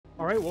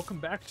Alright, welcome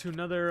back to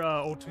another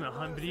Ultimate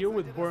Hunt video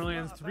with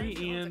Borderlands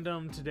 3, and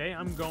today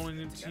I'm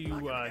going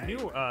to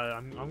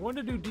I'm going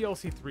to do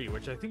DLC 3,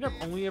 which I think I've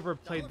only ever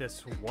played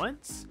this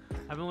once.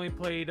 I've only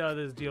played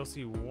this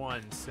DLC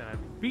once, and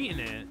I've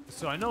beaten it,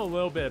 so I know a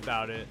little bit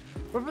about it,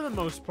 but for the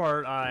most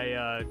part,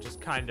 I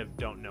just kind of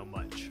don't know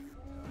much.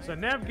 So I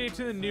navigate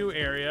to the new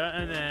area,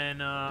 and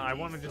then I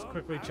want to just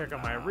quickly check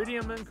out my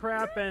iridium and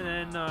crap, and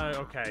then,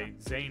 okay,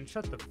 Zane,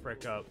 shut the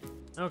frick up.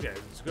 Okay,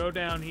 let's go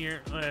down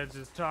here. Let's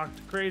just talk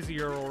to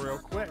Crazy Earl real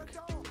quick.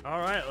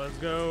 Alright, let's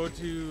go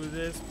to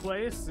this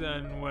place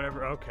and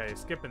whatever. Okay,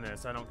 skipping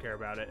this. I don't care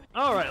about it.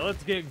 Alright,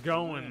 let's get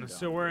going.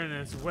 So we're in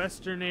this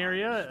western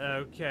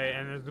area. Okay,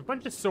 and there's a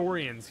bunch of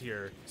Saurians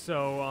here.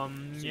 So,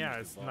 yeah,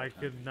 it's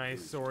like a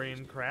nice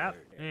Saurian crap.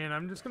 And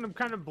I'm just gonna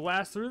kind of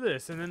blast through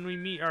this. And then we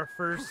meet our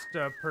first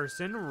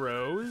person,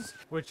 Rose,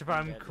 which if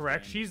I'm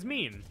correct, she's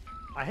mean.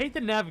 I hate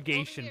the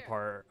navigation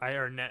part,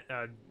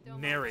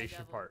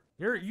 narration part.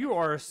 You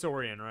are a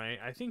Saurian, right?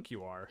 I think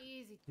you are.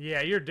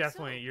 Yeah, you're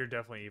definitely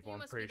evil, I'm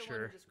pretty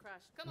sure.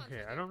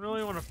 Okay, I don't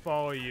really want to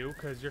follow you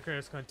because you're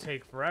just gonna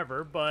take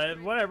forever, but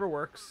whatever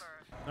works.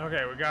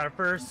 Okay, we got our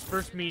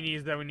first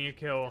meanies that we need to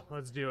kill.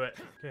 Let's do it.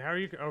 Okay, how are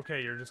you?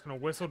 Okay, you're just gonna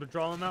whistle to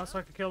draw them out so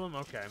I can kill them.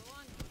 Okay.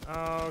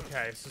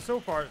 Okay, so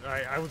far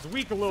I was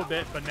weak a little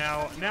bit, but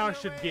now I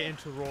should get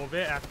into the roll of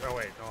it. After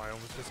I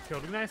almost just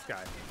killed a nice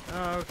guy.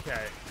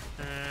 Okay,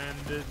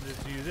 and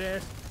let's do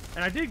this.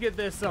 And I did get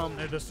this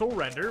the Soul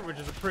Render, which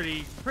is a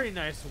pretty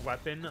nice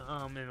weapon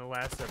in the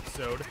last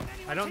episode.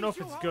 I don't know if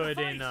it's good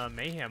in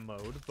Mayhem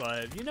mode,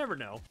 but you never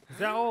know. Is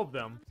that all of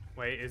them?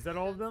 Wait, is that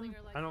all of them?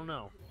 I don't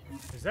know.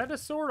 Is that a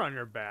sword on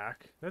your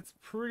back? That's a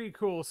pretty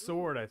cool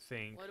sword, I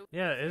think.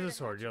 Yeah, it is a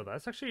sword. Yo,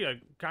 that's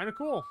actually kind of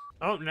cool.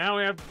 Oh, now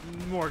we have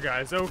more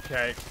guys.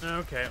 Okay.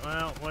 Okay,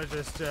 well, let's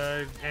just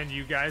end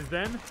you guys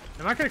then.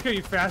 Am I gonna kill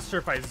you faster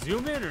if I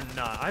zoom in or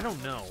not? I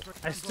don't know.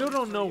 I still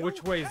don't know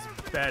which way is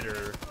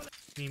better.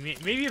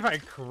 Maybe if I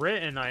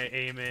crit and I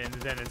aim in,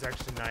 then it's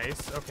actually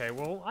nice. Okay,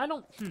 well, I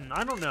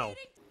don't know.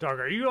 Dog,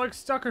 are you like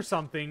stuck or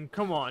something?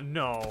 Come on,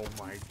 no,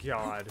 my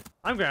god.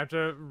 I'm gonna have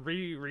to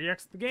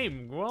re-exit the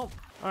game. Well,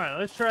 alright,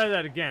 let's try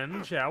that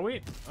again, shall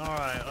we?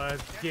 Alright,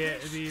 let's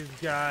get these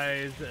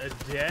guys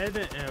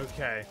dead.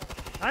 Okay.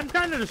 I'm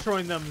kind of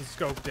destroying them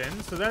scoped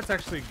in, so that's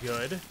actually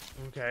good.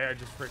 Okay, I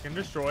just freaking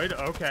destroyed.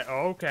 Okay,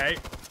 okay.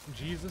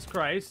 Jesus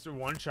Christ,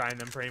 one-shine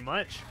them pretty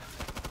much.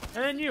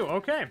 And then you,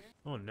 okay.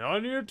 Oh, now I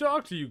need to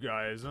talk to you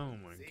guys. Oh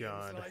my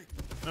god.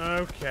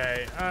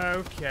 Okay,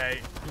 okay.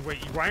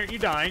 Wait, why aren't you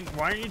dying?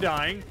 Why aren't you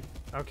dying?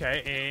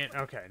 Okay, and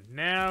okay,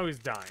 now he's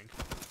dying.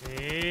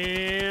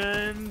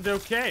 And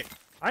okay.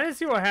 I didn't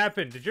see what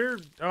happened. Did your...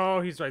 Oh,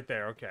 he's right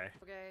there. Okay.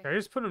 Can I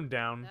just put him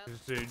down?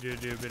 Just do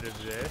a bit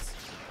of this.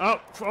 Oh.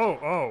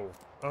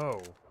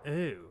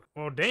 Ew.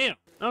 Well, damn.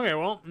 Okay,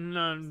 well,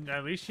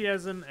 at least she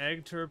has an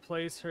egg to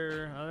replace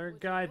her other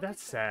guy.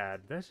 That's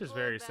sad. That's just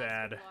very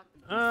sad.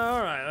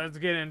 Alright, let's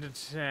get into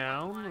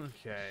town.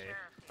 Okay.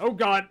 Oh,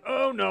 God.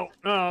 Oh, no.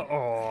 Oh,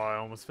 I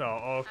almost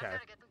fell. Okay.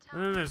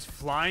 And then there's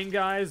flying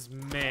guys.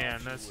 Man,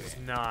 that's just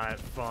not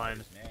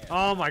fun.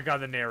 Oh, my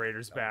God, the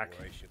narrator's back.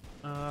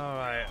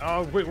 Alright.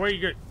 Oh, wait, where you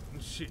get...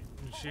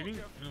 Shooting?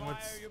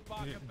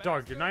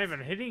 Dog, you're not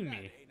even hitting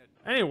me.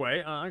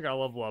 Anyway, I gotta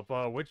level up.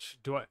 Which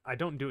do I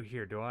don't do it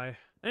here, do I?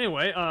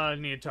 Anyway, I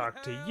need to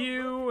talk to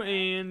you,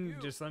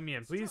 and just let me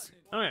in, please.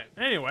 Okay,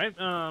 anyway,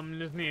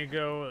 just need to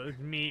go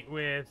meet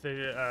with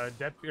the,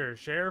 deputy, or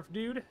sheriff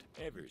dude.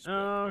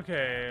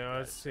 Okay,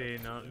 let's see,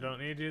 no, don't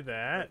need to do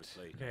that.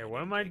 Okay,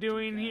 what am I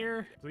doing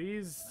here?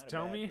 Please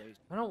tell me.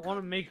 I don't want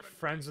to make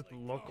friends with the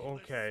local,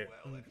 okay.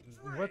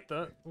 What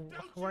the,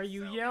 why are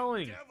you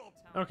yelling?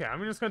 Okay, I'm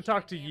just gonna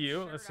talk to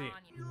you. Let's see.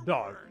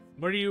 Dog,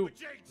 what are you,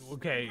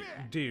 okay,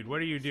 dude,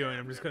 what are you doing?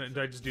 I'm just gonna,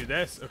 do I just do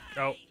this?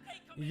 Oh,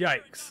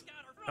 yikes.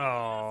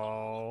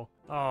 Oh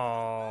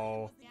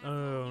no.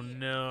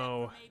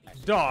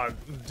 Dog.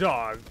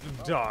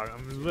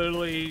 I'm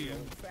literally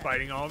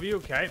fighting all of you,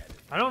 okay.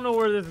 I don't know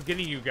where this is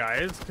getting you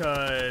guys,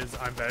 because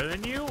I'm better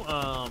than you,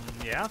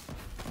 yeah.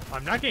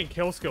 I'm not getting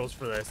kill skills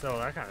for this, though,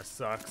 that kind of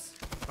sucks.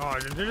 Oh,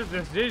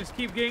 they just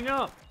keep getting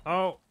up.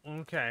 Oh,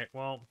 okay,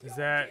 well, is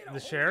that the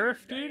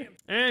sheriff, dude?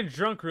 And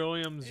Drunk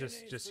William's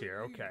just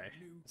here, okay.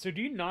 So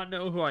do you not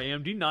know who I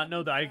am? Do you not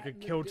know that I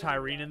could kill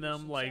Tyrene and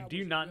them? Like, do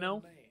you not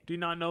know? Do you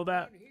not know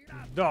that?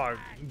 Dog,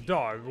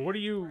 what are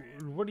you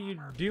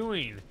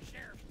doing?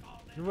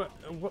 What,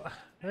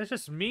 that's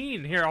just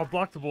mean. Here, I'll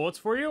block the bullets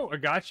for you. I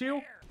got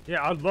you.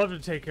 Yeah, I'd love to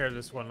take care of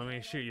this one. Let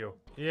me shoot you.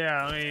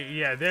 Yeah,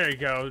 there you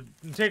go.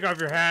 Take off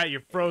your hat,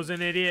 you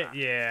frozen idiot.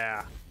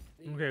 Yeah.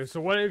 Okay,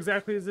 so what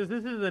exactly is this?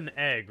 This is an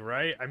egg,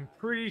 right? I'm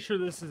pretty sure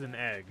this is an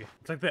egg.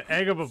 It's like the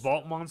egg of a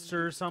vault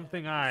monster or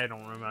something. I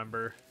don't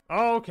remember.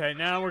 Oh, okay,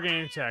 now we're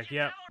getting attacked.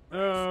 Yep.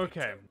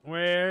 Okay,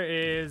 where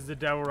is the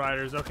Devil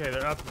Riders? Okay,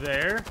 they're up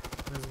there.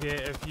 Let's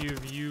get a few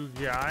of you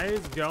guys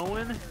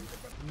going.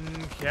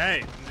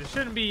 Okay, this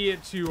shouldn't be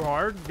too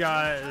hard.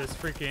 Got this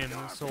freaking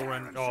Soul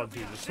Render. Oh,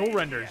 dude, the Soul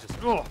Render is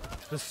just... Oh,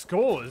 the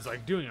skull is,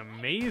 like, doing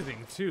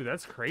amazing, too.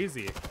 That's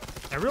crazy.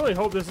 I really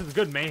hope this is a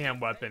good mayhem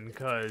weapon,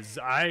 because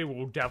I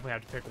will definitely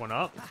have to pick one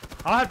up.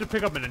 I'll have to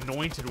pick up an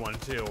anointed one,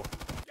 too.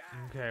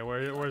 Okay,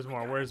 where's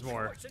more? Where's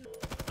more?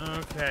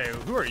 Okay,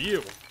 who are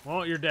you?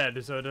 Well, you're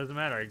dead, so it doesn't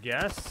matter, I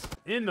guess.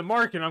 In the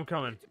market, I'm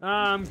coming.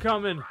 I'm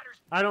coming.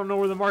 I don't know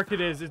where the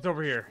market is. It's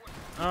over here.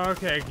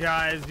 Okay,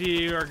 guys,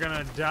 you are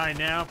gonna die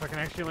now if I can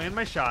actually land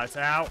my shots.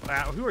 Ow,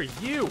 ow. Who are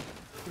you?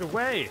 Get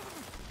away.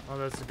 Oh,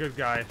 that's a good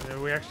guy.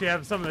 We actually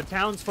have some of the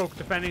townsfolk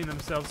defending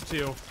themselves,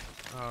 too.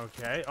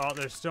 Okay. Oh,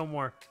 there's still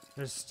more.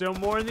 There's still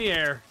more in the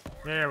air.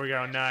 There we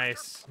go.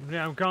 Nice.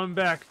 Yeah, I'm coming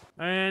back.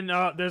 And,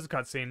 there's a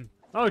cutscene.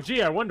 Oh,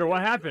 gee, I wonder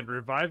what happened.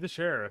 Revive the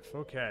sheriff.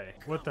 Okay.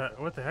 What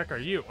the heck are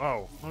you?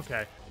 Oh,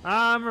 okay.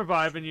 I'm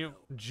reviving you.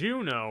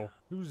 Juno.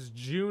 Who's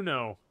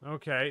Juno?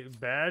 Okay.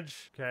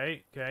 Badge.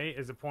 Okay. Okay.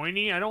 Is it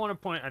pointy? I don't want to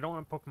point. I don't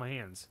want to poke my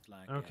hands.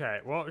 Okay.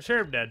 Well,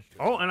 sheriff dead.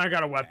 Oh, and I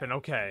got a weapon.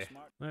 Okay.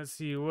 Let's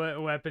see. What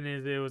weapon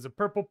is it? It was a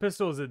purple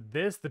pistol. Is it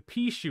this? The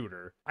pea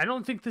shooter. I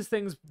don't think this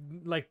thing's,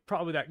 like,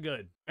 probably that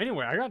good.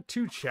 Anyway, I got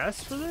 2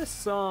 chests for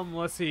this.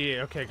 Let's see.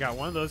 Okay, got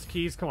one of those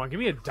keys. Come on, give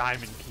me a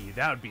diamond key.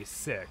 That would be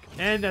sick.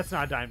 And that's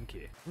not a diamond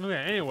key. Okay,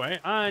 anyway,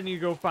 I need to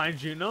go find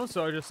Juno,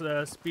 so I just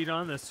speed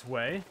on this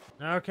way.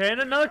 Okay,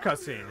 and another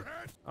cutscene.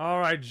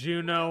 Alright,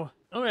 Juno.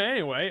 Okay,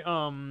 anyway,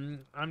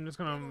 I'm just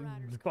gonna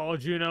follow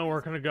Juno.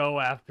 We're gonna go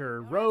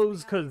after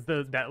Rose, because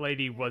that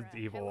lady was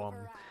evil.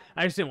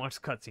 I just didn't watch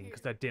the cutscene,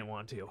 because I didn't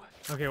want to.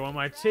 Okay, what am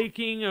I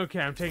taking? Okay,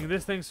 I'm taking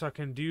this thing so I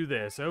can do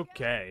this.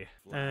 Okay.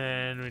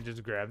 And we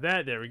just grab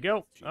that. There we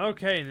go.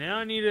 Okay, now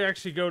I need to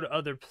actually go to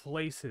other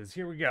places.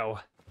 Here we go.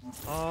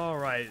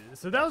 Alright,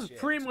 so that was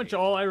pretty much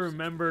all I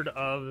remembered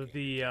of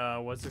the,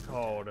 what's it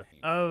called?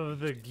 Of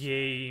the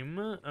game,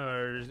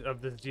 or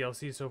of this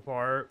DLC so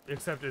far.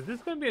 Except, is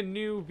this gonna be a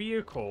new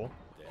vehicle?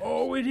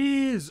 Oh, it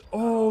is!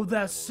 Oh,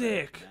 that's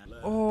sick!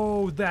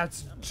 Oh,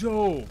 that's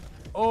dope!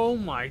 Oh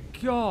my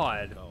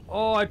god!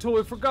 Oh, I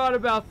totally forgot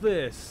about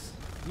this!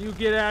 You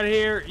get out of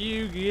here,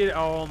 you get...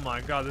 Oh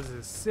my god, this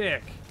is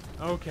sick!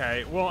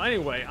 Okay, well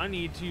anyway, I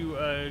need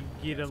to,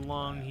 get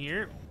along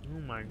here. Oh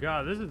my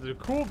god, this is a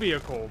cool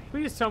vehicle.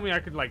 Please tell me I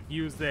could, like,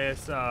 use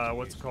this,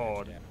 what's it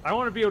called? I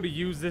want to be able to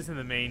use this in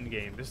the main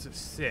game. This is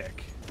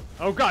sick.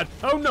 Oh god!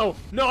 Oh no!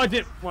 No, I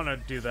didn't want to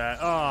do that.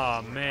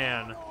 Oh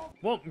man.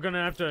 Well, I'm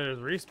gonna have to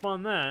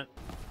respawn that.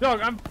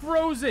 Dog, I'm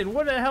frozen!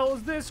 What the hell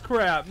is this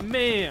crap?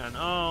 Man!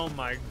 Oh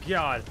my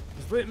god.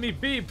 Just let me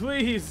be,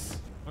 please!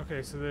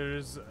 Okay, so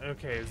there's...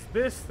 Okay, is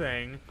this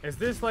thing... Is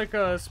this like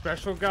a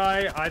special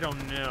guy? I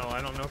don't know.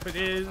 I don't know if it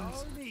is.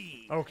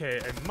 Okay,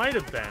 it might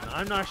have been.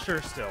 I'm not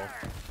sure still.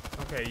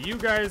 Okay, you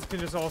guys can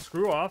just all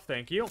screw off.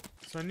 Thank you.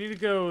 So I need to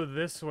go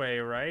this way,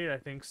 right? I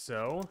think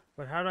so.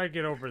 But how do I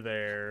get over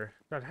there?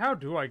 God, how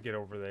do I get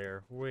over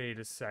there? Wait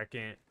a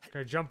second.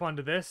 Can I jump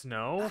onto this?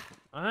 No.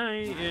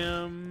 I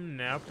am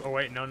now... Oh,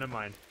 wait. No, never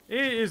mind.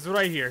 It is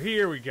right here.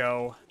 Here we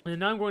go.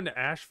 And now I'm going to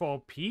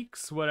Ashfall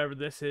Peaks, whatever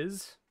this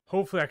is.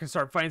 Hopefully I can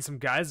start finding some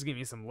guys to give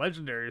me some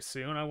legendaries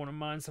soon. I want to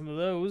mine some of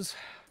those.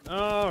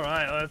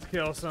 Alright, let's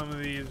kill some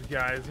of these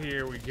guys.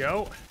 Here we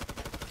go.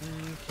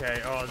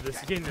 Okay, oh,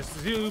 this game is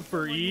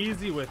super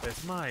easy with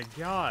this. My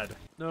god.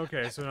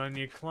 Okay, so I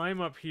need to climb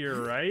up here,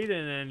 right?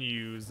 And then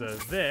use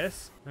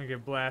this. I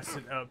get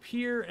blasted up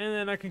here, and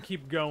then I can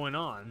keep going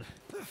on.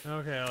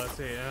 Okay, let's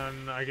see.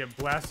 And I get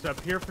blasted up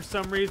here for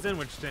some reason,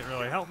 which didn't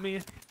really help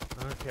me.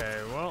 Okay,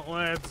 well,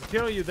 let's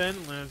kill you then.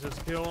 Let's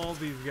just kill all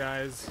these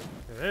guys.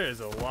 There's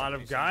a lot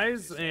of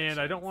guys, and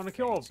I don't want to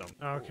kill all of them.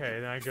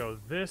 Okay, then I go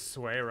this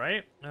way,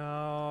 right?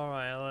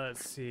 Alright,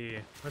 let's see.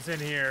 What's in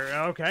here?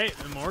 Okay,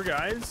 more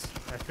guys.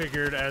 I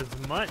figured as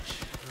much.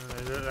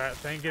 That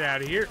thing, get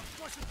out of here.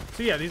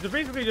 So yeah, these are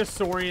basically just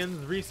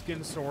Saurians,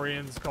 reskinned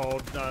Saurians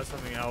called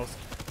something else.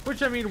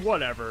 Which, I mean,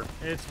 whatever.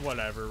 It's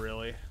whatever,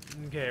 really.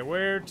 Okay,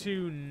 where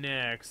to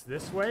next?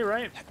 This way,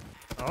 right?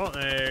 Oh,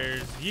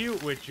 there's you,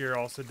 which you're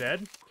also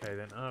dead. Okay,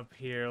 then up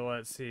here,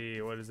 let's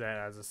see. What is that?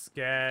 As a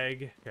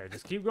skag. Okay,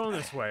 just keep going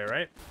this way,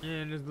 right?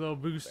 And there's a little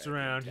boost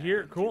around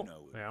here. Cool.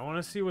 Yeah, I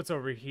want to see what's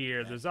over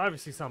here. There's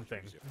obviously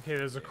something. Okay,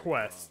 there's a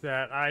quest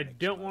that I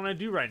don't want to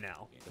do right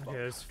now. Okay,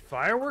 there's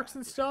fireworks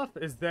and stuff.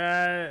 Is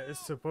that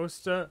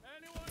supposed to...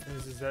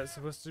 Is that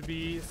supposed to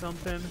be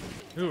something?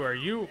 Who are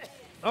you?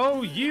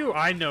 Oh, you!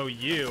 I know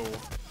you.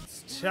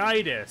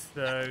 Titus,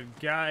 the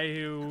guy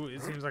who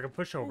seems like a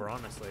pushover,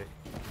 honestly.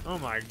 Oh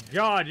my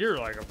god, you're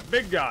like a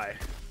big guy.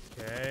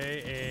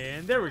 Okay,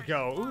 and there we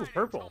go. Ooh,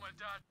 purple.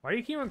 Why do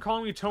you keep on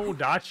calling me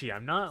Tomodachi?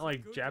 I'm not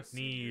like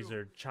Japanese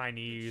or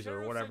Chinese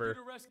or whatever.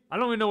 I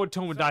don't even know what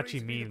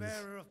Tomodachi means.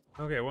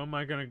 Okay, what am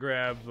I gonna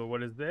grab?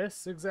 What is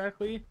this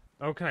exactly?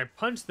 Oh, can I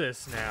punch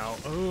this now?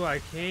 Oh, I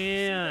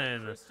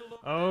can.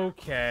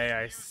 Okay,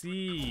 I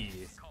see.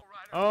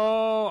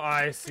 Oh,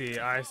 I see.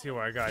 I see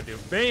what I gotta do.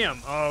 Bam!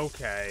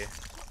 Okay.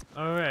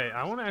 Alright,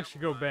 I want to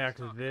actually go back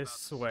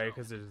this way,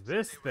 because there's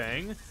this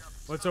thing.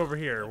 What's over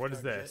here? What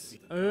is this?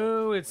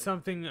 Oh, it's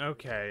something...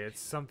 Okay,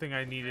 it's something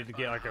I needed to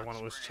get, like, one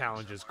of those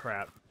challenges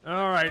crap.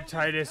 Alright,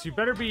 Titus, you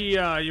better be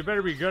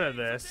good at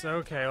this.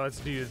 Okay, let's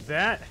do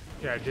that.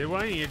 Okay, I did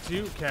what I needed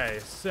to. Okay,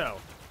 so...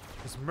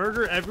 Just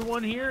murder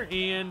everyone here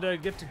and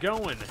get to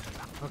going.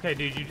 Okay,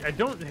 dude,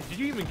 did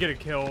you even get a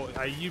kill?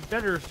 You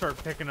better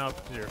start picking up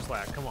your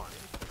slack. Come on.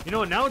 You know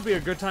what? Now would be a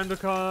good time to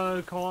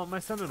call out my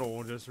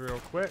Sentinel just real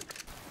quick.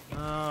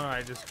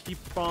 Alright, just keep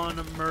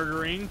on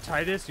murdering.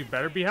 Titus, you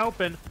better be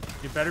helping.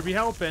 You better be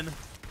helping.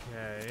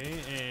 Okay,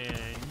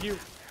 and you.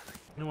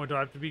 You know what? Do I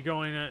have to be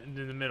going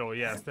in the middle?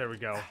 Yes, there we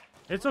go.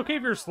 It's okay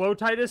if you're slow,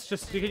 Titus.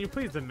 Just can you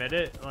please admit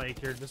it?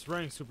 Like, you're just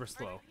running super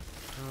slow.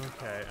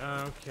 Okay,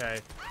 okay.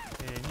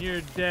 And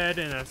you're dead,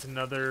 and that's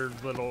another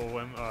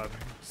little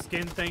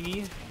skin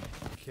thingy.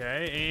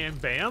 Okay, and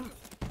bam.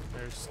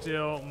 There's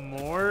still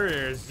more.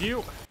 There's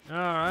you.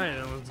 Alright,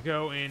 then let's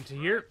go into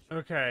here.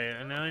 Okay,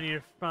 and now I need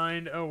to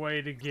find a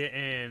way to get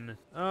in.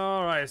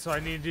 Alright, so I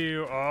need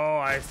to...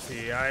 Oh, I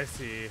see, I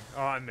see.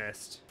 Oh, I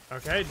missed.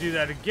 Okay, do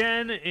that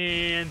again,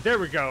 and there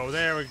we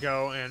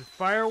go, and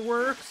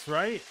fireworks,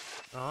 right?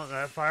 Oh,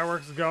 that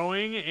fireworks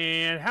going,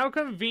 and how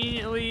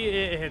conveniently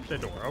it hit the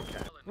door,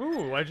 okay.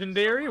 Ooh,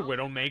 legendary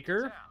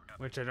Widowmaker,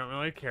 which I don't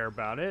really care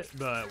about it,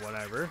 but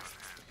whatever.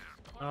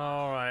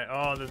 Alright,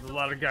 oh, there's a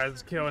lot of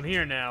guys killing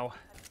here now.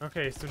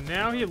 Okay, so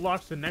now he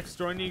locked the next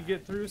door I need to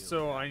get through,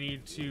 so I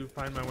need to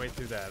find my way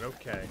through that,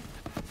 okay.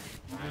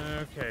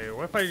 Okay,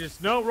 what if I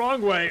just... No,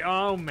 wrong way.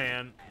 Oh,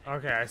 man.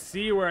 Okay, I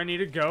see where I need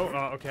to go.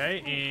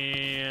 Okay,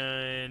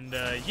 and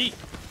yeet.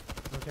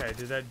 Okay,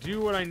 did that do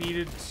what I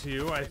needed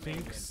to? I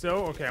think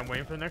so. Okay, I'm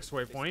waiting for the next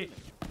waypoint.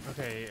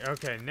 Okay,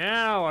 okay,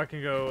 now I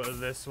can go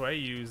this way.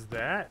 Use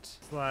that.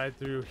 Slide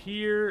through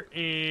here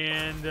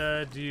and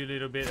do a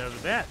little bit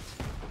of that.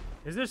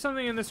 Is there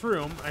something in this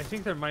room? I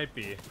think there might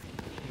be.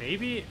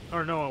 Maybe?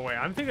 Or no, wait,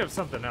 I'm thinking of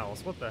something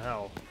else. What the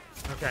hell?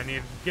 Okay, I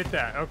need to get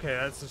that. Okay,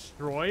 that's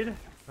destroyed.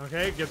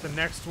 Okay, get the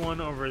next one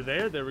over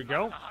there. There we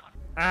go.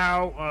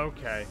 Ow.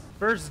 Okay.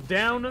 First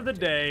down of the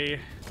day.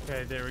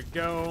 Okay, there we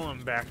go.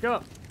 I'm back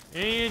up.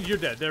 And you're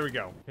dead. There we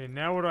go. Okay,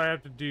 now what do I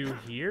have to do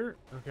here?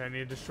 Okay, I need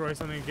to destroy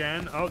something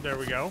again. Oh, there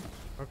we go.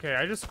 Okay,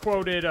 I just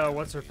quoted,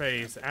 what's her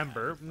face?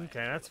 Ember.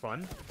 Okay, that's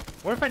fun.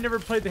 What if I never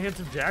played the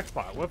Handsome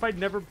Jackpot? What if I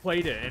never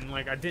played it and,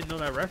 like, I didn't know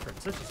that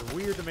reference? It's just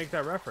weird to make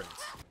that reference.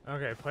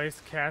 Okay, place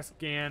cast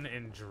gan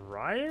and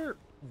dryer?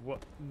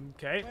 What?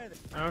 Okay.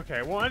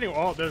 Okay, well, anyway,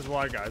 oh, there's a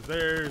lot of guys.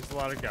 There's a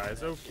lot of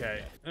guys.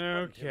 Okay.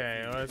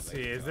 Okay, let's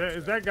see. Is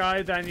that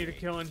guy that I need to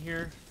kill in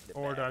here?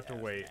 Or do I have to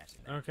wait?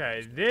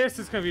 Okay, this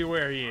is gonna be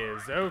where he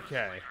is.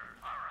 Okay.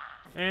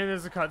 And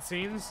there's a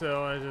cutscene,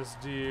 so I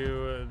just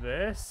do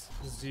this,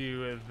 just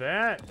do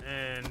that,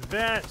 and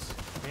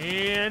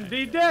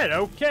he dead.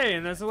 Okay,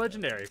 and that's a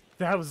legendary.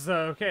 That was,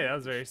 okay, that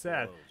was very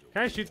sad.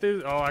 Can I shoot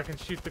this? Oh, I can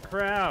shoot the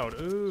crowd.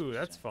 Ooh,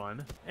 that's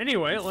fun.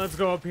 Anyway, let's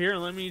go up here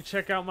and let me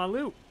check out my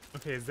loot.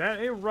 Okay, is that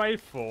a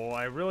rifle?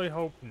 I really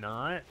hope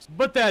not.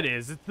 But that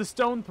is. It's the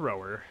stone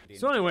thrower.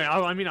 So anyway,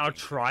 I'll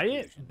try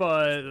it,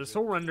 but the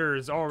soul render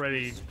is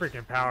already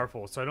freaking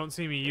powerful, so I don't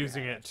see me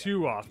using it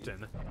too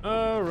often.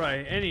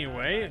 Alright,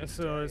 anyway,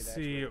 so let's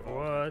see.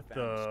 What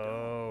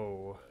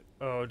the...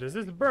 Oh, does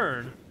this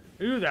burn?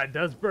 Ooh, that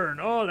does burn.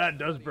 Oh, that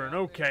does burn.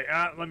 Okay,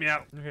 let me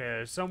out. Okay,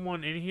 there's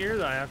someone in here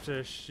that I have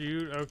to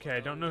shoot. Okay, I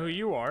don't know who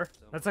you are.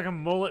 That's like a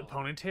mullet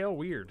ponytail.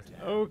 Weird.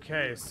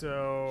 Okay,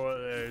 so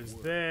there's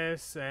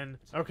this, and...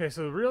 Okay,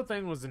 so the real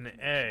thing was an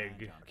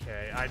egg.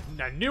 Okay, I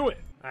knew it.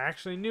 I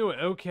actually knew it.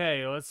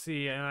 Okay, let's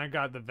see. And I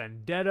got the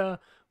Vendetta,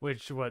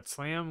 which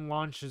slam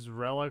launches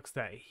relics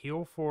that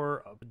heal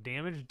for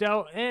damage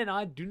dealt, and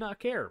I do not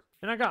care.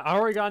 And I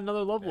already got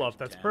another level up.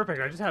 That's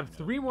perfect. I just have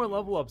 3 more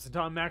level ups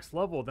until I'm max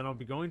level. Then I'll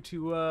be going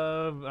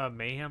to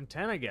Mayhem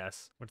 10, I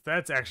guess. Which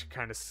that's actually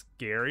kind of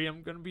scary,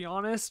 I'm gonna be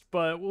honest.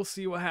 But we'll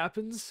see what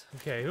happens.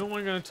 Okay, who am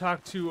I gonna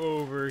talk to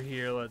over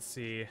here? Let's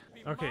see.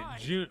 Okay,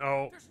 June.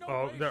 Oh,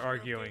 they're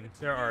arguing.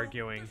 They're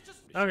arguing.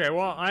 Okay,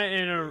 well, I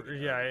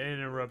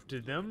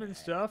interrupted them and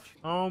stuff.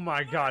 Oh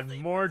my God,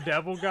 more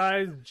devil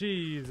guys.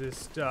 Jesus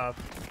stuff.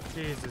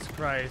 Jesus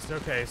Christ.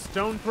 Okay,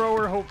 stone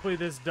thrower. Hopefully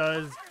this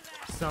does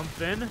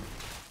something.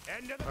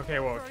 Okay,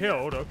 well, it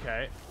killed.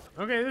 Okay.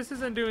 Okay, this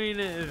isn't doing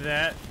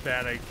that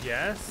bad, I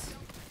guess.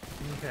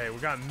 Okay, we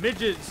got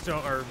midget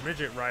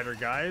rider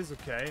guys.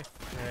 Okay.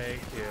 Okay,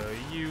 kill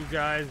you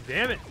guys.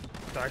 Damn it.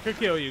 Thought I could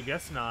kill you.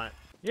 Guess not.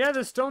 Yeah,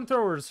 the stone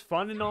thrower is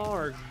fun and all,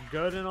 or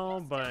good and all,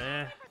 but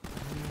eh.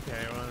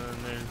 Okay, well,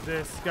 then there's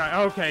this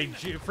guy. Okay,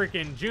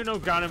 freaking Juno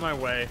got in my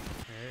way.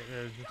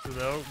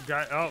 Oh,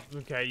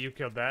 okay, you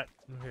killed that.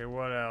 Okay,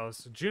 what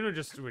else? Juno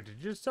did you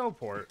just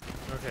teleport?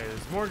 Okay,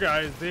 there's more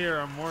guys. There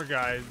are more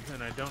guys,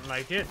 and I don't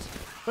like it.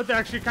 But they're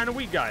actually kind of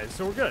weak guys,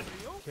 so we're good.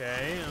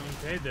 Okay,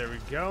 there we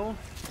go.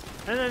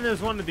 And then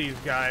there's one of these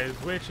guys,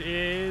 which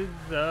is,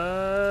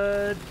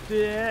 dead.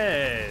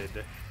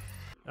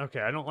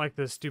 Okay, I don't like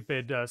this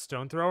stupid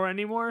stone thrower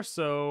anymore,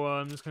 so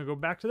I'm just gonna go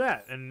back to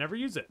that and never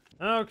use it.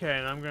 Okay,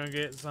 and I'm gonna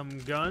get some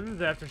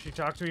guns after she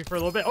talked to me for a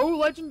little bit. Oh,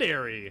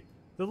 legendary!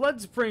 The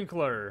lead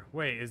sprinkler.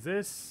 Wait, is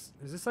this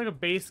like a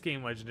base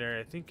game legendary?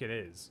 I think it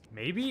is.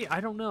 Maybe? I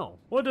don't know.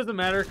 Well, it doesn't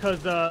matter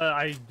because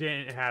I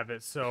didn't have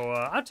it. So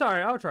I'll try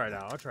it out.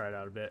 I'll try it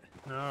out a bit.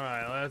 All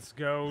right, let's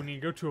go. Need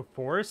to go to a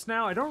forest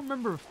now. I don't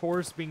remember a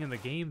forest being in the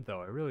game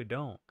though. I really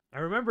don't. I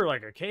remember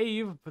like a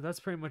cave, but that's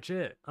pretty much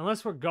it.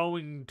 Unless we're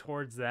going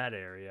towards that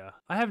area.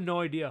 I have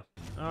no idea.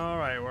 All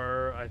right,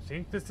 I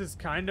think this is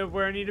kind of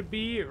where I need to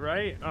be,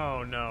 right?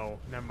 Oh no,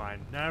 never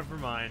mind, never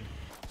mind.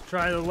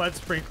 Try the lead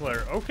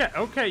sprinkler.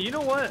 Okay, you know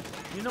what?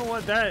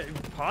 That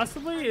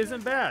possibly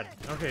isn't bad.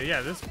 Okay,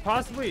 yeah, this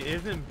possibly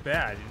isn't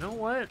bad. You know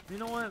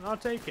what? I'll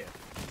take it.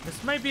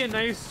 This might be a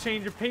nice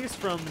change of pace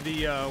from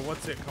the,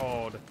 what's it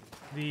called?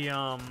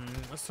 The,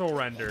 Soul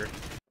Render.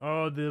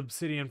 Oh, the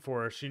Obsidian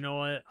Forest. You know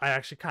what? I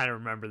actually kind of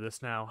remember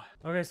this now.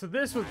 Okay, so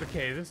this was the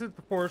cave. This is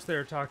the forest they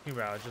were talking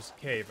about. Just a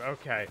cave.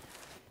 Okay.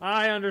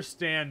 I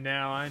understand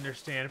now. I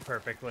understand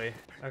perfectly.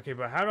 Okay,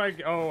 but how do I...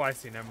 Oh, I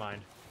see. Never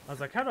mind. I was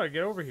like, how do I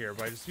get over here?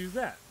 But I just use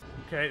that.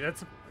 Okay,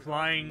 that's a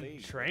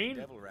flying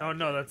train? Oh,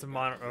 no, that's a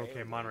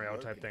monorail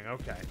type thing.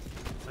 Okay.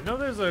 I know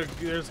there's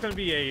going to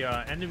be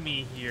a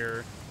enemy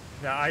here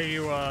that I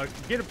can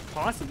get a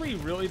possibly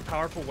really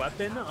powerful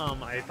weapon.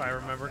 If I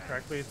remember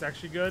correctly, it's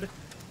actually good.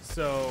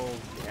 So,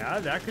 yeah,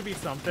 that could be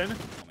something.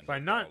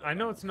 But I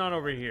know it's not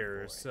over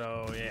here,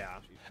 so yeah.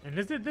 And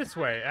is it this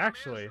way,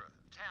 actually?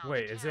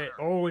 Wait, is it?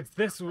 Oh, it's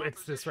this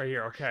right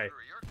here. Okay.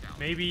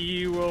 Maybe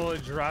you will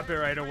drop it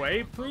right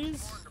away,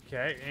 please?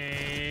 Okay,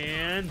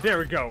 and there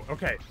we go.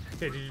 Okay,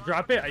 did you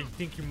drop it? I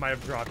think you might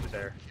have dropped it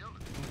there.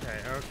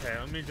 Okay,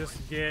 let me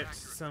just get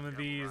some of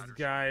these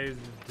guys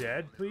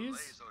dead,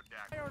 please.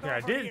 Okay, I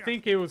didn't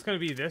think it was going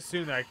to be this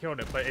soon that I killed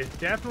it, but it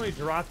definitely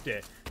dropped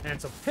it. And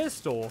it's a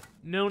pistol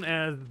known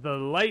as the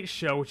Light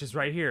Show, which is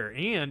right here,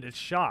 and it's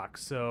shock.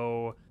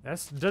 So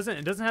it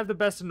doesn't have the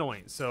best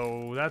annoyance,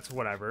 so that's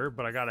whatever.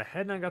 But I got a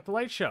head and I got the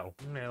Light Show.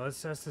 Okay,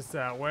 let's test this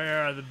out.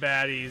 Where are the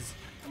baddies?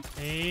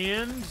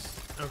 And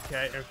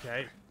okay,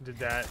 did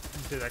that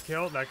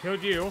kill? That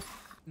killed you.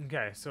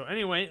 Okay, so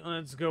anyway,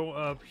 let's go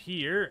up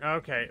here.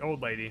 Okay,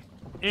 old lady.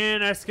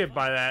 And I skipped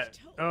by that.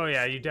 Oh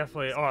yeah, you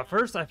definitely... Oh, at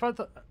first I thought...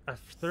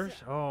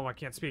 Oh, I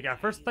can't speak. At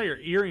first I thought your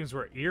earrings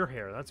were ear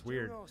hair. That's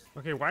weird.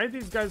 Okay, why are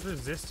these guys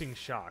resisting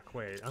shock?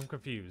 Wait, I'm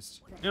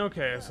confused.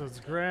 Okay, so let's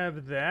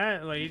grab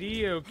that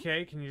lady.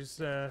 Okay, can you just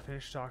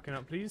finish talking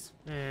up, please?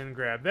 And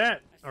grab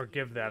that. Or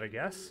give that, I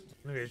guess.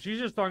 Okay, she's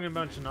just talking a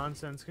bunch of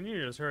nonsense. Can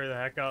you just hurry the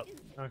heck up?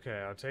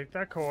 Okay, I'll take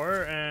that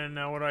core, and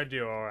now what do I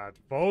do? I'll have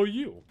to follow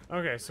you.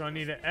 Okay, so I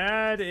need to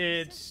add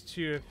it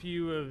to a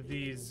few of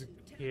these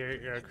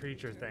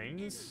creature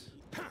things.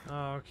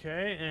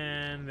 Okay,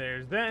 and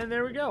there's that, and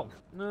there we go.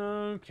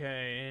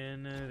 Okay,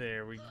 and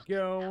there we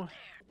go.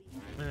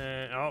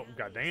 Oh,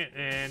 god dang it,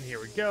 and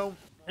here we go.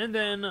 And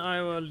then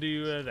I will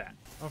do that.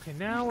 Okay,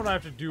 now what do I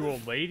have to do,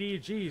 old lady?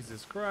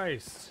 Jesus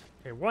Christ.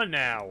 Okay, what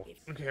now?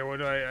 Okay, what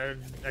do I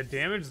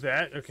damage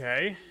that?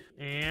 Okay,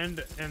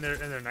 and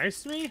they're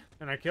nice to me,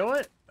 and I kill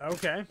it.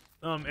 Okay,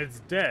 it's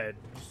dead,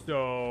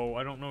 so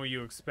I don't know what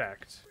you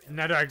expect.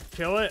 Now do I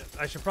kill it?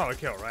 I should probably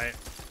kill it, right?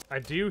 I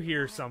do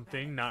hear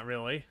something, not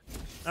really.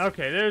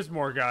 Okay, there's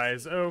more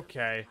guys.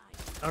 Okay,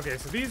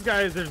 so these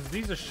guys,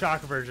 these are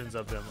shock versions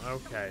of them.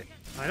 Okay,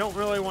 I don't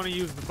really want to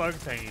use the bug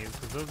thingies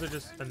because those are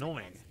just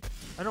annoying.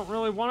 I don't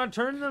really want to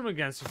turn them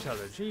against each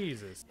other.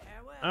 Jesus.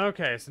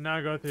 Okay, so now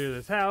I go through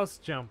this house,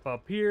 jump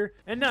up here,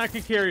 and now I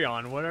can carry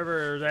on.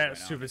 Whatever that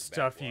stupid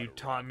stuff you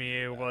taught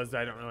me was,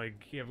 I don't really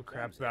give a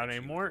crap about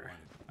anymore.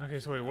 Okay,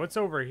 so wait, what's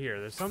over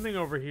here? There's something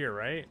over here,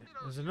 right?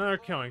 There's another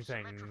killing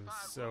thing.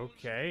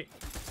 Okay.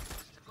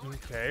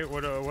 Okay,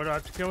 what do I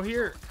have to kill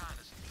here?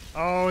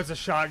 Oh, it's a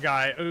shot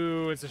guy.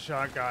 Ooh, it's a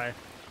shot guy.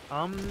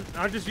 I'll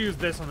just use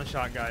this on the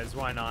shot guys.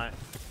 Why not?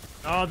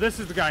 Oh, this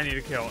is the guy I need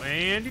to kill.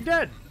 And he's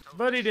dead.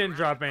 But he didn't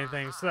drop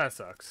anything, so that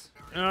sucks.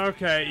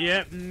 Okay,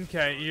 yep,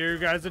 okay, you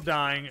guys are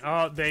dying.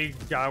 Oh, they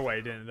got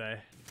away, didn't they?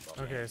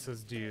 Okay, so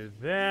let's do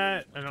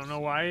that. I don't know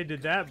why I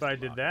did that, but I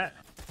did that.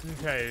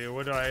 Okay,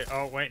 what do I...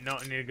 Oh, wait, no,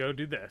 I need to go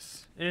do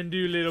this. And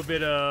do a little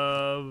bit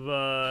of,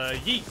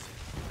 yeet.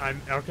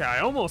 Okay, I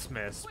almost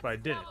missed, but I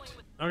didn't.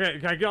 Okay,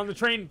 can I get on the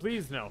train,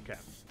 please? No, okay.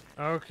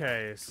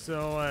 Okay,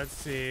 so let's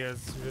see.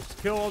 Let's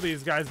just kill all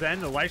these guys then.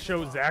 The light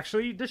show is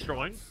actually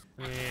destroying.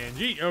 And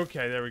yeet.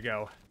 Okay, there we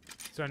go.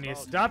 So I need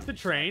to stop the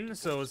train,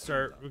 so let's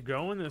start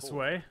going this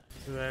way.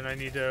 So then I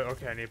need to,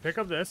 okay, I need to pick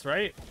up this,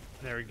 right?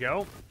 There we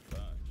go.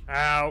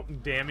 Ow,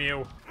 damn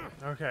you.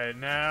 Okay,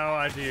 now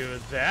I do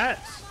that.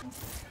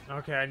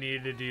 Okay, I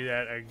need to do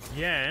that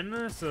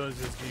again, so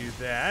let's just do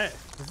that.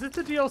 Is this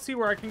the DLC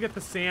where I can get the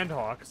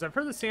Sandhawk? Because I've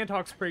heard the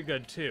Sandhawk's pretty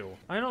good too.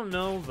 I don't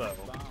know though.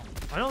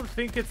 I don't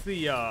think it's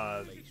the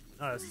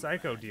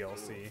Psycho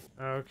DLC.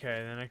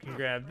 Okay, then I can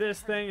grab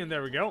this thing, and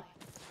there we go.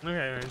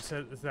 Okay,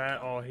 is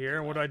that all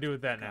here? What do I do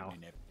with that now?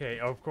 Okay,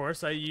 of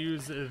course, I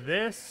use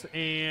this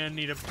and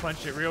need to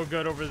punch it real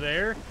good over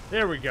there.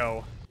 There we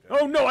go.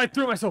 Oh no, I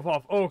threw myself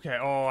off. Okay,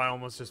 oh, I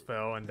almost just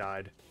fell and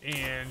died.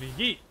 And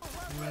yeet.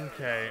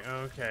 Okay,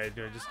 okay,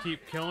 do I just keep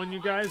killing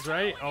you guys,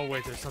 right? Oh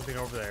wait, there's something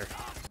over there.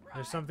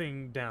 There's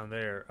something down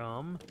there.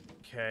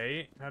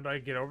 Okay. How do I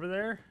get over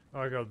there? Oh,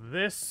 I go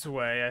this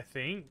way, I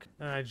think.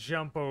 And I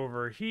jump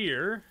over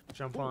here.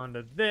 Jump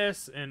onto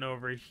this and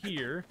over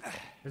here.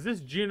 Is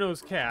this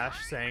Juno's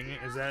cache saying?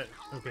 Is that...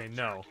 Okay,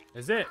 no.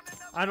 Is it?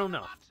 I don't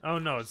know. Oh,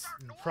 no, it's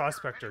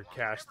Prospector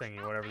cache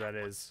thingy, whatever that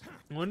is.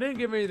 Well, it didn't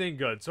give me anything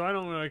good, so I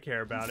don't really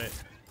care about it.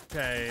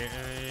 Okay,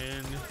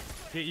 and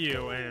get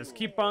you, and just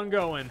keep on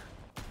going.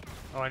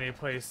 Oh, I need to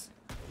place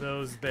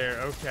those there.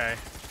 Okay.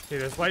 Okay,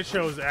 this light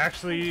show is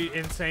actually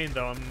insane,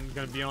 though. I'm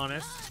gonna be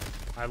honest.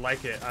 I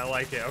like it. I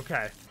like it.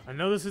 Okay. I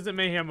know this isn't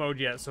mayhem mode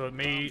yet, so it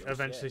may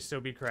eventually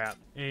still be crap.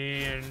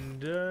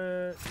 And,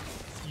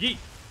 yeet!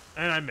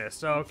 And I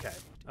missed. Okay.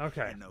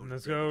 Okay.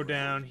 Let's go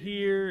down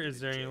here. Is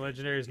there any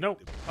legendaries?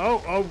 Nope.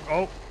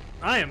 Oh.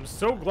 I am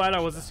so glad I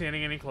wasn't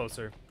standing any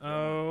closer.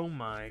 Oh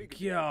my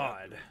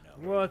god.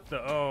 What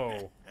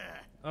the...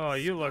 Oh,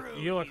 you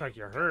look like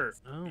you're hurt.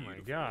 Oh my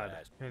god.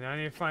 Okay, now I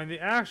need to find the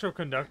actual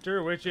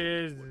conductor, which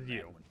is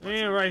you.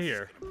 And right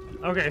here.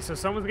 Okay, so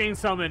someone's getting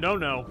summoned. Oh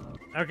no.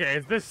 Okay,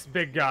 it's this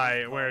big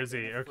guy. Where is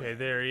he? Okay,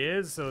 there he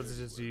is. So let's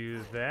just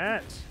use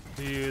that.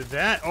 Do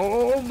that.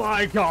 Oh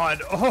my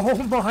god. Oh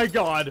my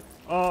god.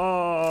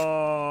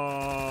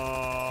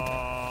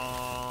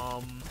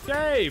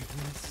 Okay.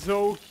 It's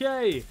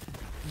okay.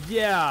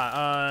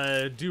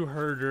 Yeah, do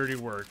her dirty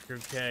work.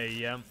 Okay,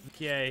 yep.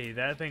 Okay,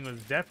 that thing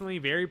was definitely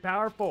very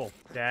powerful.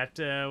 That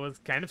was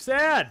kind of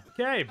sad.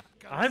 Okay,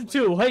 I'm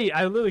too late.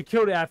 I literally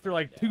killed it after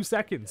like 2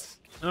 seconds.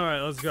 All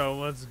right, let's go.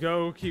 Let's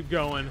go. Keep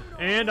going.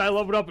 And I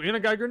leveled up and I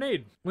got a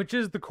grenade, which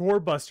is the core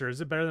buster.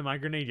 Is it better than my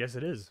grenade? Yes,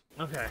 it is.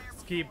 Okay,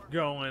 let's keep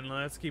going.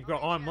 Let's keep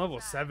going. Oh, I'm level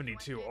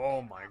 72.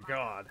 Oh my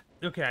god.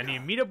 Okay, I need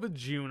to meet up with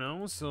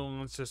Juno, so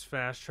let's just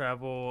fast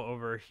travel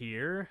over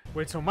here.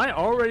 Wait, so am I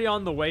already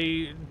on the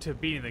way to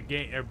beating the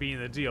game or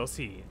beating the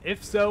DLC?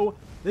 If so,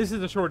 this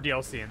is a short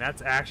DLC, and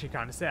that's actually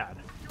kind of sad.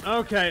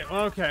 Okay,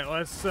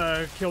 let's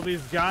kill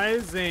these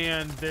guys,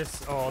 and this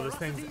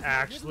thing's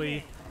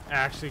actually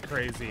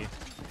crazy.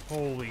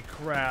 Holy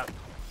crap.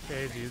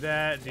 Okay, do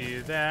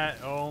that.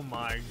 Oh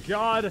my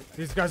god.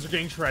 These guys are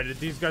getting shredded.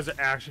 These guys are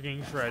actually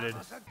getting shredded.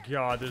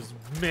 God, there's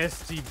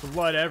misty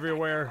blood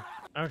everywhere.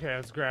 Okay,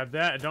 let's grab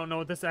that. I don't know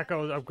what this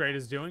Echo upgrade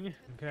is doing.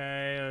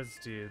 Okay, let's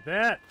do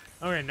that.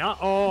 Okay, now,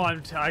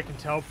 I can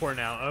teleport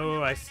now.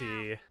 Oh, I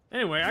see.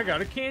 Anyway, I got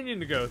a canyon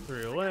to go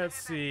through. Let's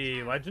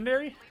see.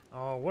 Legendary?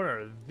 Oh, what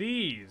are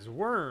these?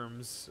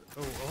 Worms.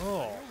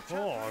 Oh,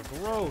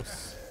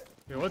 gross.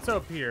 Okay, what's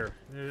up here?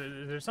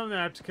 There's something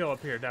I have to kill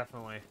up here,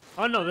 definitely.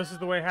 Oh, no, this is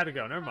the way I had to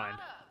go. Never mind.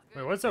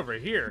 Wait, what's over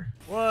here?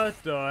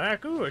 What the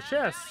heck? Ooh, a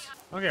chest.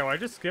 Okay, well, I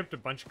just skipped a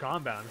bunch of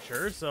combat, I'm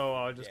sure, so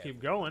I'll just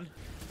keep going.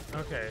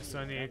 Okay, so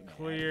I need to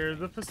clear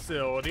the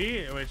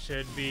facility, which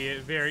should be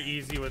very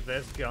easy with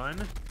this gun.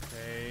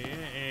 Okay,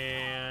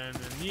 and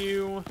then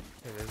you.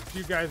 Okay, there's a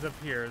few guys up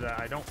here that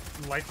I don't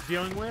like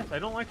dealing with. I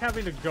don't like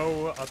having to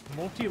go up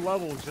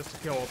multi-levels just to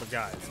kill all the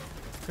guys.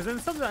 Because then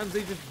sometimes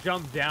they just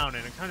jump down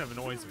and it kind of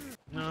annoys me.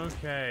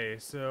 Okay,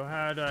 so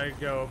how do I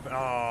go?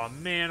 Oh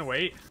man,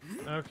 wait.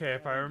 Okay,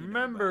 if I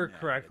remember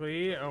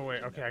correctly. Oh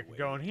wait, okay, I can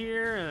go in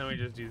here and then we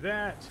just do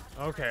that.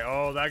 Okay,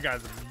 oh, that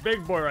guy's a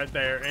big boy right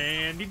there.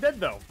 And he dead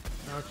though.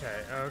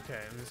 Okay, I'm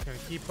just gonna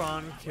keep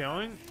on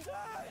killing.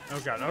 Oh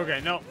god, okay,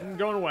 no, I'm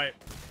going away.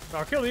 So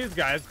I'll kill these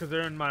guys because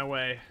they're in my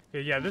way.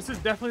 Okay, yeah, this is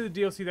definitely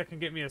the DLC that can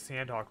get me a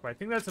Sandhawk, but I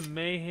think that's a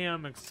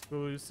Mayhem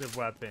exclusive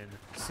weapon.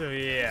 So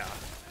yeah.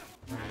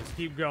 Just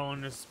keep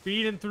going, just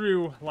speeding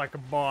through like a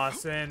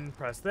boss, and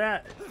press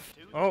that.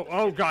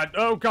 Oh god,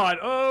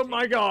 oh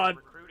my god.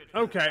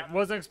 Okay,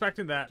 wasn't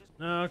expecting that.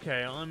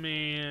 Okay, let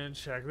me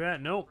check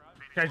that. Nope.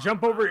 Can I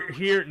jump over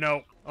here?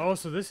 Nope. Oh,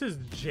 so this is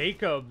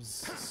Jacob's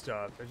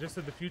stuff. I just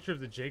said the future of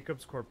the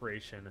Jacobs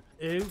Corporation.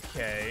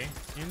 Okay,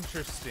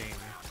 interesting.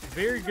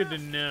 Very good to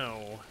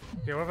know.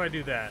 Okay, what if I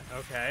do that?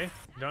 Okay.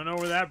 Don't know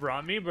where that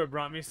brought me, but it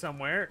brought me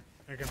somewhere.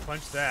 I can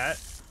punch that,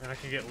 and I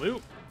can get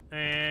loot.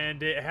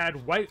 And it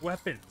had white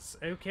weapons.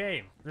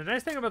 Okay. The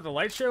nice thing about the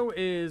light show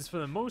is, for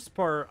the most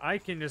part, I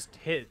can just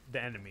hit the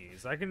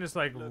enemies. I can just,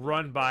 like,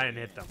 run by and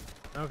hit them.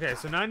 Okay,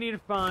 so now I need to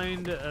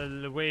find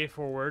the way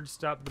forward.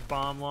 Stop the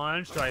bomb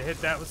launch. Do I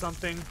hit that with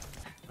something?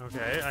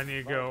 Okay, I need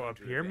to go up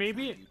here,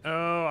 maybe?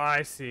 Oh,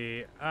 I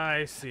see.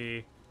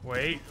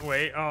 Wait.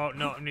 Oh,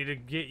 no, I need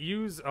to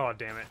use... Oh,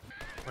 damn it.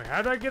 Wait,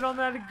 how do I get on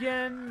that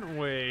again?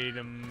 Wait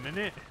a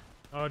minute.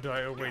 Oh, do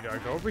I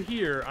go over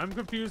here? I'm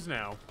confused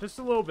now. Just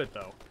a little bit,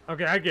 though.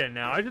 Okay, I get it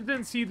now. I just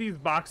didn't see these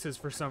boxes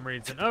for some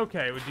reason.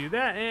 Okay, we do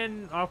that,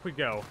 and off we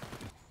go.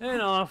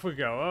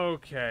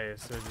 Okay,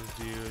 so just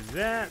do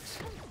that.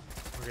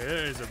 Okay,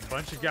 there's a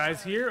bunch of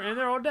guys here, and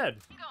they're all dead.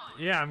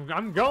 Yeah,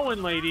 I'm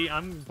going, lady.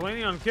 I'm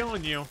planning on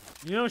killing you.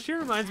 You know, she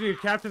reminds me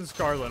of Captain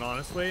Scarlet,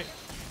 honestly.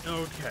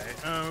 Okay.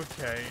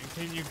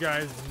 Can you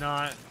guys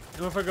not...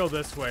 What if I go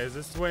this way? Is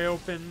this way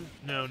open?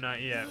 No,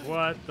 not yet.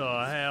 What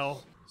the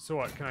hell? So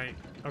what, can I...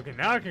 Okay,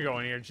 now I can go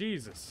in here.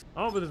 Jesus.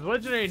 Oh, but there's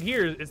legendary in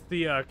here. It's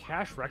the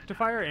cache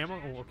rectifier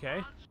ammo. Oh,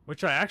 okay.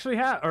 which I actually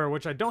have, or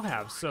which I don't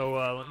have. So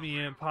let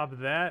me pop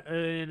that,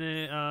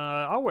 and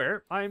I'll wear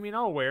it. I mean,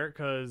 I'll wear it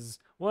because,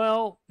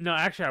 well, no,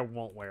 actually, I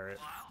won't wear it.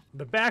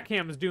 The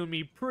backham is doing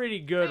me pretty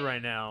good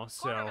right now,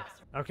 so.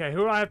 Okay,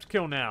 who do I have to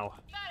kill now?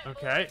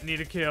 Okay, need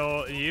to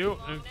kill you.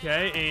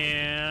 Okay,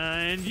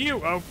 and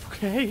you.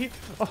 Okay,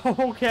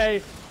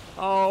 okay.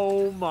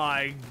 Oh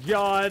my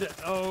god.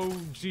 Oh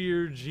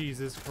dear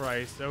Jesus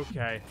Christ.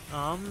 Okay.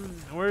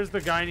 Where's the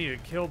guy I need to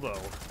kill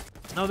though?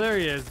 Oh, there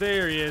he is.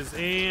 There he is.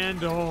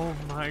 And oh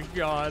my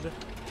god.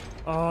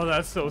 Oh,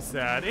 that's so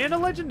sad. And a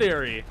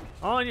legendary.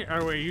 Oh, wait,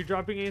 are you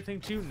dropping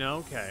anything too? No?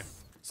 Okay.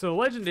 So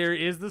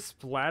legendary is the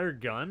splatter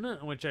gun,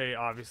 which I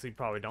obviously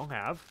probably don't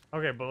have.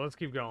 Okay, but let's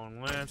keep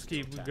going. Let's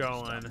keep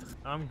going.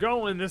 I'm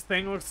going. This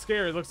thing looks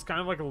scary. It looks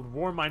kind of like a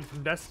war mine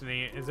from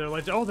Destiny. Is there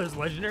oh, there's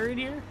legendary in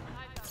here?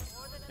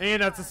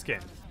 And that's a skin.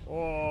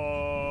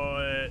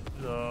 What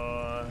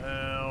the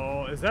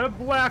hell? Is that a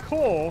black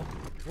hole?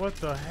 What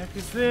the heck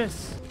is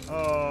this?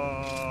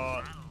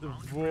 What?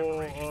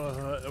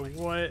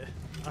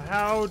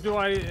 How do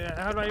I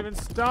even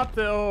stop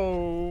the?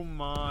 Oh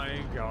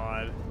my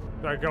god.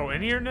 Do I go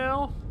in here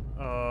now?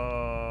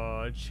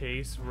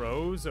 Chase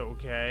Rose,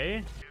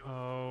 okay.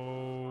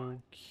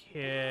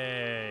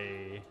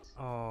 Okay.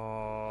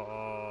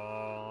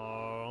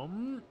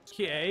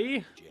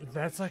 Okay.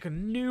 That's like a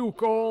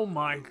nuke, oh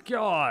my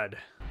god.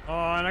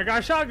 And I got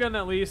a shotgun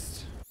at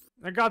least.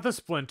 I got the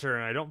splinter,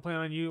 and I don't plan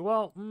on you.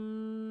 Well,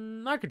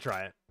 I could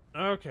try it.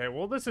 Okay,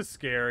 well this is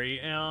scary.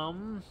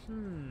 And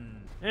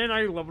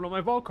I leveled up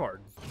my vault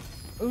card.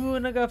 Ooh,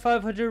 and I got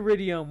 500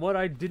 iridium, what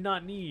I did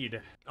not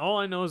need. All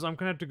I know is I'm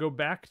gonna have to go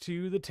back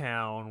to the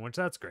town, which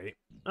that's great.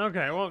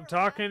 Okay, well, I'm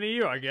talking to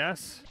you, I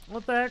guess.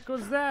 What the heck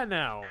was that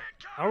now?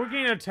 Are we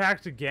getting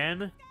attacked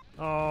again?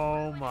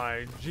 Oh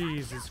my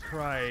Jesus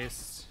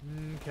Christ.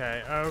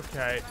 Okay,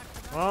 okay.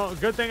 Well,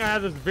 good thing I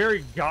have this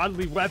very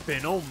godly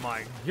weapon. Oh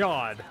my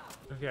god.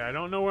 Okay, I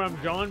don't know where I'm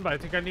going, but I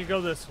think I need to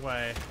go this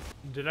way.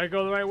 Did I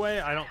go the right way?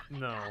 I don't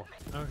know.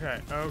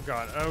 Okay, oh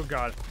god, oh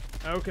god.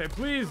 Okay,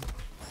 please.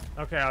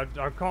 Okay,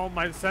 I'll call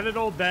my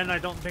Sentinel, then I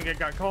don't think it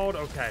got called.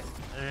 Okay,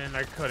 and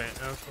I couldn't.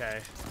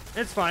 Okay.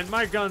 It's fine,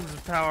 my gun's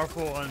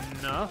powerful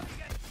enough.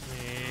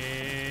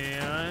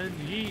 And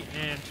yeet,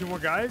 and 2 more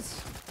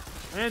guys.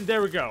 And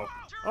there we go.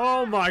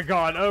 Oh my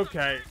god,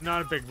 okay.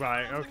 Not a big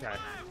buy, okay.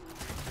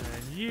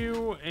 And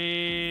you,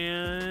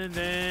 and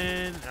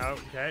then,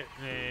 okay,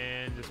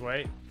 and just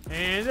wait.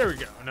 And there we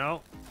go,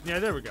 no. Yeah,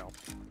 there we go.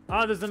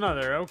 Oh, there's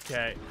another,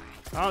 okay.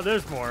 Oh,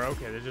 there's more,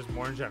 okay, there's just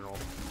more in general.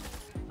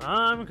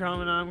 I'm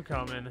coming, I'm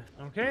coming.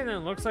 Okay, then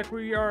it looks like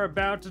we are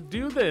about to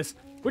do this,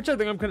 which I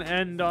think I'm going to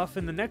end off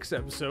in the next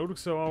episode.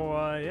 So,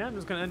 yeah, I'm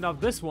just going to end off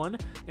this one.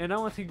 And I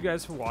want to thank you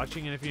guys for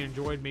watching, and if you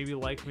enjoyed, maybe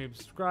like, maybe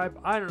subscribe.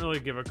 I don't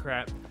really give a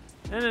crap.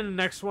 And then the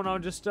next one, I'll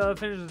just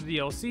finish the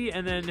DLC,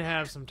 and then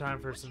have some time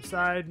for some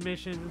side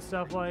missions and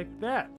stuff like that.